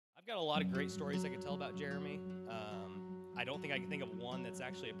got a lot of great stories I could tell about Jeremy. I don't think I can think of one that's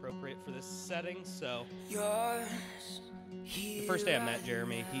actually appropriate for this setting, so the first day I met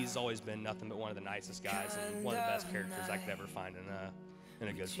Jeremy, he's always been nothing but one of the nicest guys and one of the best characters I could ever find in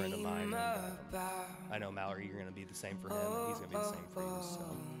a good friend of mine. And, I know, Mallory, you're going to be the same for him, and he's going to be the same for you, so.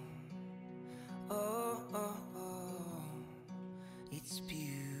 It's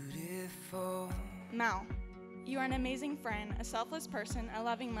beautiful. Mal, you are an amazing friend, a selfless person, a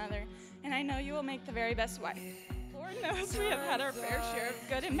loving mother, and I know you will make the very best wife. Lord knows we have had our fair share of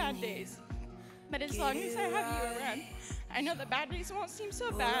good and bad days. But as long as I have you around, I know the bad days won't seem so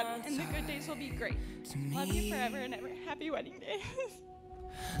bad and the good days will be great. Love you forever and ever. Happy wedding day.